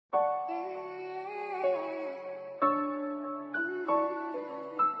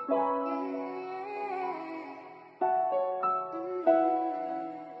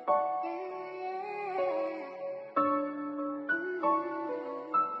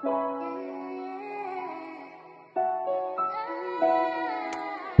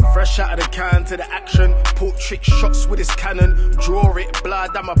Fresh out of the can to the action. Portrait shots with his cannon. Draw it, blood,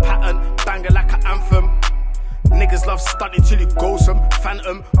 I'm a pattern. Banger like an anthem. Niggas love stunting till it goes some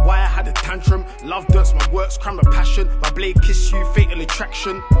phantom. Why I had a tantrum. Love dirts, my works, crime of passion. My blade kiss you, fatal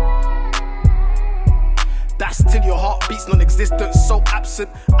attraction. That's till your heart beats non-existent, so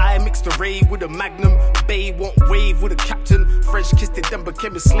absent. I mixed the rave with a magnum. Bay won't wave with a captain. French kissed it, then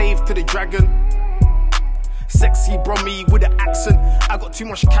became a slave to the dragon. Sexy brummy with an accent. I got too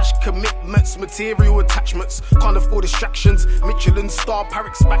much cash commitments, material attachments. Can't afford distractions. Michelin star,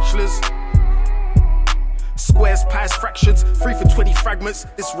 Parrot spatulas. Squares, pies, fractions, 3 for 20 fragments.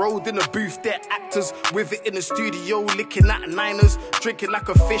 This road in the booth, they're actors. With it in the studio, licking at niners. Drinking like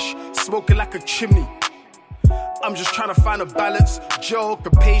a fish, smoking like a chimney. I'm just trying to find a balance.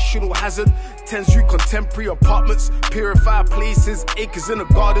 Geoccupational hazard. Tends you contemporary apartments. Purified places, acres in the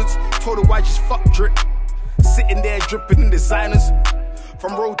gardens. Told her why just fuck drip. Sitting there dripping in designers.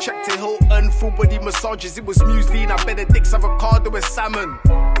 From road check to Hilton, full body massages. It was muesli and I Benedict's avocado and salmon.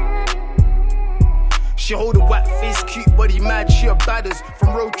 She hold a whack face, cute body mad, she a badders.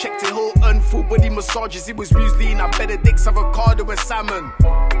 From road check to Hilton, full body massages. It was muesli and I Benedict's avocado and salmon.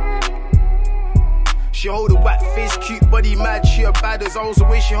 She hold a whack face, cute body mad, she a badders. I was the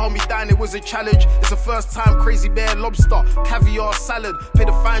way she held me down, it was a challenge. It's the first time, crazy bear, lobster, caviar, salad. Pay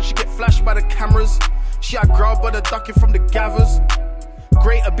the fine, she get flashed by the cameras. She had grub by the ducking from the gathers.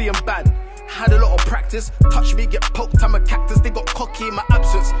 Great at being bad, had a lot of practice. Touch me, get poked, I'm a cactus. They got cocky in my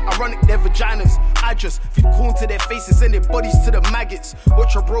absence, ironic their vaginas. I just feed corn to their faces and their bodies to the maggots.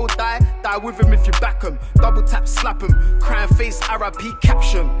 Watch your bro die, die with him if you back him. Double tap, slap him, crying face, RIP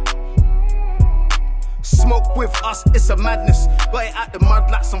caption. Smoke with us, it's a madness. Got it out the mud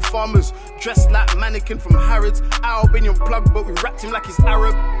like some farmers. Dressed like mannequin from Harrods. Albanian plug, but we wrapped him like he's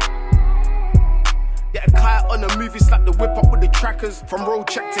Arab. Get a kite on a movie, slap the whip up with the trackers. From road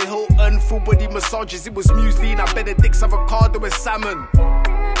check to Hilton, full body massages. It was muesli and I Benedict's avocado and salmon.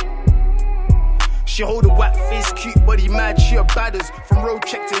 She hold a whack face, cute body mad, she a badders. From road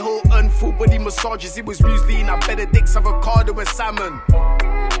check to Hilton, full body massages. It was muesli and I Benedict's avocado and salmon.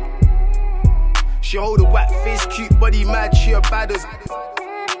 She hold a whack face, cute body mad, she a badders.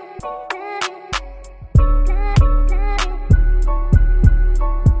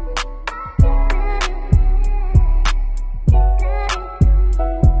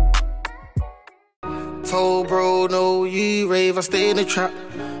 Told bro, no, you rave, I stay in the trap.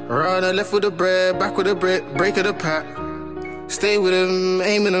 Run the left with the bread, back with the brick, break of the pack. Stay with him,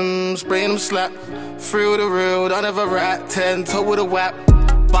 aiming him, spraying him slap. Free with the real, don't ever rat, 10 toe with a whap.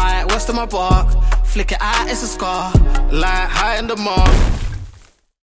 Bite west of my bark, flick it out, it's a scar. Light high in the mark.